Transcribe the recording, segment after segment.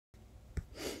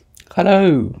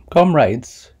Hello,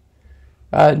 comrades.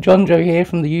 John Joe here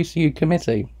from the UCU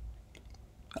committee.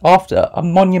 After a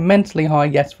monumentally high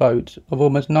yes vote of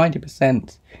almost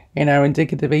 90% in our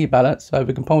indicative e-ballots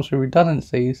over compulsory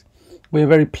redundancies, we are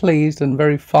very pleased and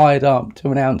very fired up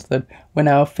to announce that we're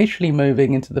now officially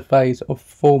moving into the phase of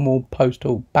formal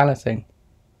postal balloting.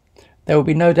 There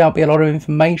will no doubt be a lot of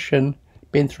information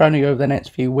being thrown at you over the next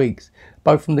few weeks,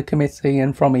 both from the committee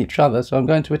and from each other. So I'm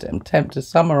going to attempt to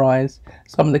summarise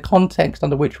some of the context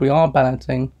under which we are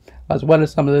balloting, as well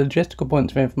as some of the logistical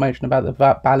points of information about the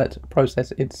ballot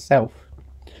process itself.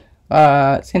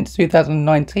 Since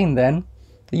 2019 then,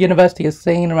 the university has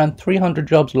seen around 300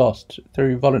 jobs lost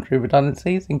through voluntary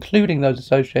redundancies, including those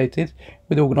associated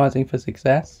with organising for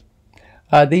success.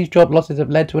 These job losses have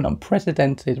led to an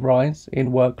unprecedented rise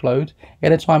in workload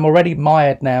in a time already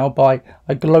mired now by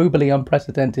a globally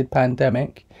unprecedented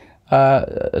pandemic,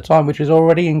 a time which has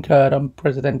already incurred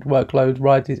unprecedented workload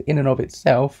rises in and of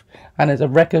itself and has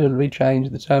irrecoverably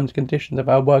changed the terms and conditions of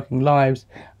our working lives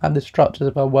and the structures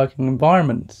of our working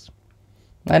environments.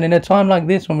 And in a time like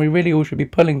this, when we really all should be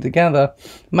pulling together,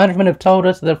 management have told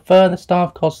us that further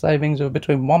staff cost savings of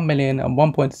between £1 million and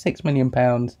 £1.6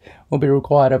 million will be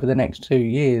required over the next 2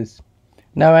 years.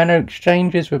 Now, in our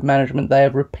exchanges with management, they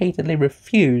have repeatedly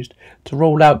refused to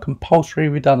rule out compulsory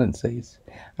redundancies.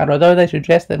 And although they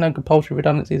suggest that no compulsory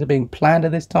redundancies are being planned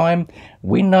at this time,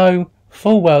 we know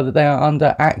full well that they are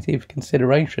under active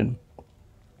consideration.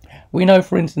 We know,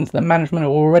 for instance, that management are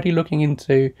already looking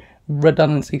into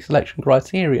redundancy selection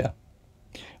criteria.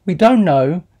 We don't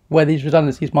know where these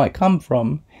redundancies might come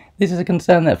from. This is a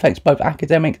concern that affects both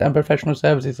academic and professional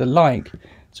services alike,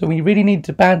 so we really need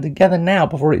to band together now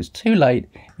before it's too late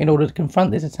in order to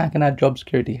confront this attack on our job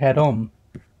security head on.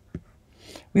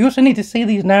 We also need to see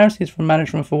these narratives from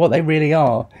management for what they really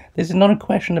are. This is not a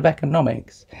question of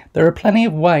economics. There are plenty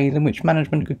of ways in which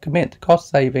management could commit to cost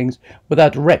savings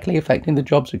without directly affecting the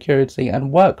job security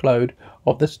and workload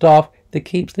of the staff that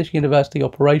keeps this university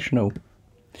operational.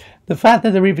 The fact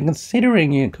that they're even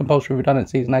considering compulsory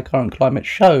redundancies in our current climate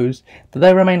shows that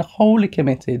they remain wholly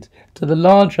committed to the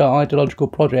larger ideological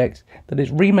project that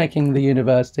is remaking the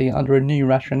university under a new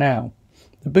rationale,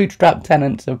 the bootstrap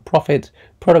tenets of profit,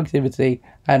 productivity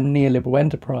and neoliberal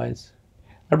enterprise.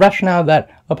 A rationale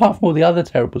that, apart from all the other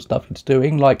terrible stuff it's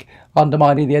doing, like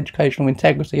undermining the educational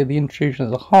integrity of the institution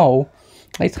as a whole,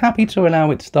 it's happy to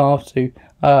allow its staff to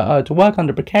work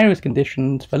under precarious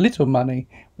conditions for little money,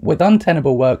 with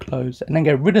untenable workloads, and then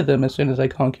get rid of them as soon as they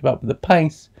can't keep up with the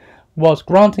pace, whilst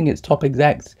granting its top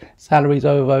execs salaries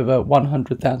of over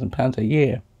 £100,000 a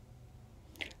year.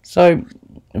 So,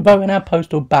 vote in our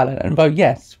postal ballot and vote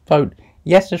yes. Vote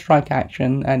yes to strike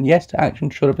action and yes to action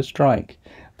short of a strike.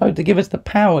 Vote to give us the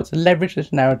power to leverage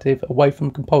this narrative away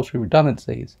from compulsory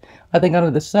redundancies. I think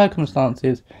under the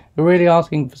circumstances, we're really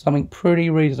asking for something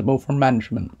pretty reasonable from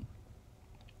management.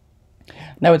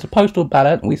 Now, it's a postal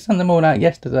ballot. We sent them all out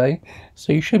yesterday,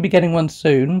 so you should be getting one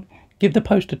soon. Give the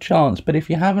post a chance, but if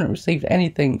you haven't received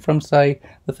anything from, say,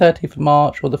 the 30th of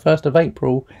March or the 1st of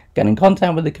April, get in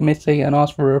contact with the committee and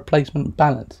ask for a replacement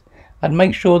ballot. And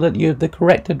make sure that you have the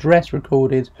correct address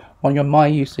recorded on your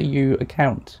MyUCU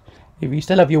account. If you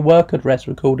still have your work address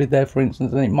recorded there, for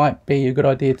instance, then it might be a good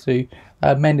idea to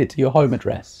amend it to your home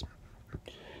address.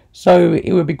 So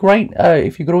it would be great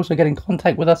if you could also get in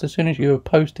contact with us as soon as you have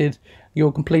posted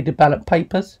your completed ballot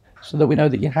papers, so that we know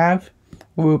that you have.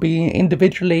 We will be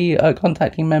individually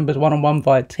contacting members one-on-one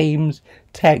via Teams,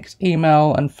 text,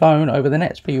 email and phone over the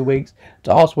next few weeks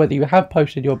to ask whether you have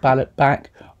posted your ballot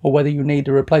back or whether you need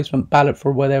a replacement ballot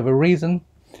for whatever reason.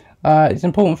 It's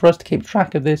important for us to keep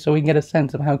track of this so we can get a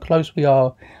sense of how close we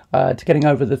are to getting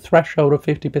over the threshold of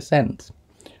 50%.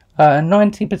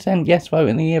 90% yes vote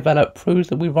in the e-ballot proves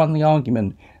that we've won the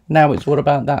argument. Now it's all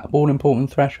about that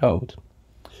all-important threshold.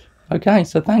 Okay,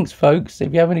 so thanks folks.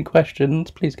 If you have any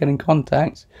questions, please get in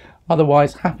contact.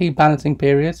 Otherwise, happy balloting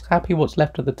periods, happy what's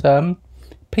left of the term.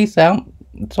 Peace out,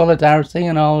 solidarity,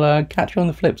 and I'll catch you on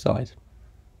the flip side.